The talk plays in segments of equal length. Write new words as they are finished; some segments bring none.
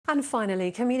And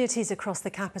finally, communities across the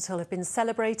capital have been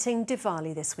celebrating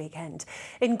Diwali this weekend.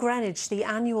 In Greenwich, the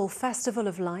annual Festival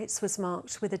of Lights was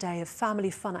marked with a day of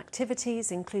family fun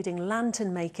activities, including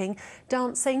lantern making,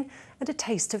 dancing and a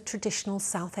taste of traditional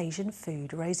South Asian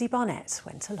food. Rosie Barnett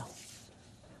went along.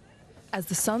 As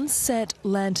the sun set,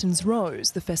 lanterns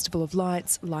rose, the Festival of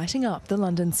Lights lighting up the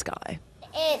London sky.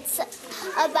 It's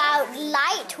about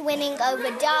light winning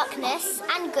over darkness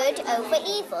and good over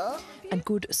evil. And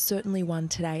good certainly won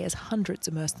today as hundreds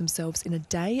immersed themselves in a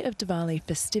day of Diwali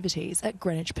festivities at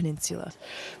Greenwich Peninsula.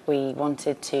 We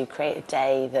wanted to create a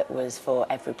day that was for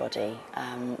everybody.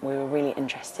 We were really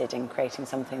interested in creating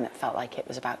something that felt like it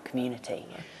was about community.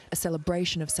 A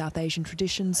celebration of South Asian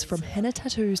traditions, from henna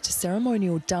tattoos to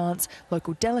ceremonial dance,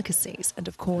 local delicacies and,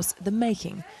 of course, the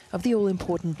making of the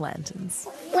all-important lanterns.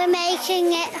 We're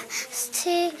making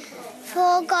it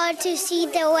for God to see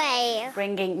the way.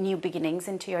 Bringing new beginnings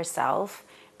into yourself,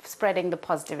 spreading the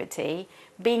positivity,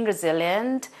 being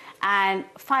resilient and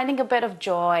finding a bit of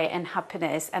joy and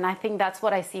happiness. And I think that's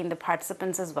what I see in the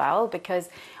participants as well, because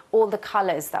all the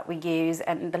colours that we use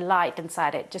and the light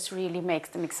inside it just really makes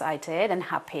them excited and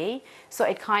happy. So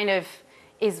it kind of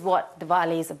is what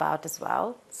Diwali is about as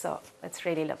well. So it's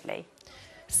really lovely.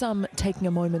 Some taking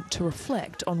a moment to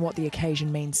reflect on what the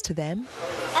occasion means to them.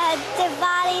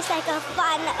 Diwali is like a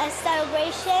fun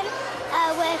celebration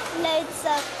with loads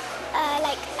of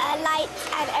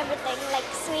lights and everything, like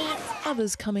sweets.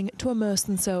 Others coming to immerse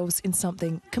themselves in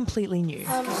something completely new.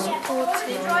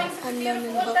 Poetry and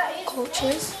learning about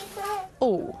cultures.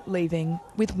 All leaving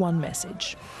with one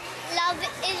message. Love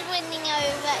is winning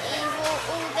over evil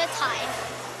all the time.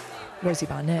 Rosie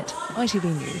Barnett,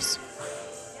 ITV News.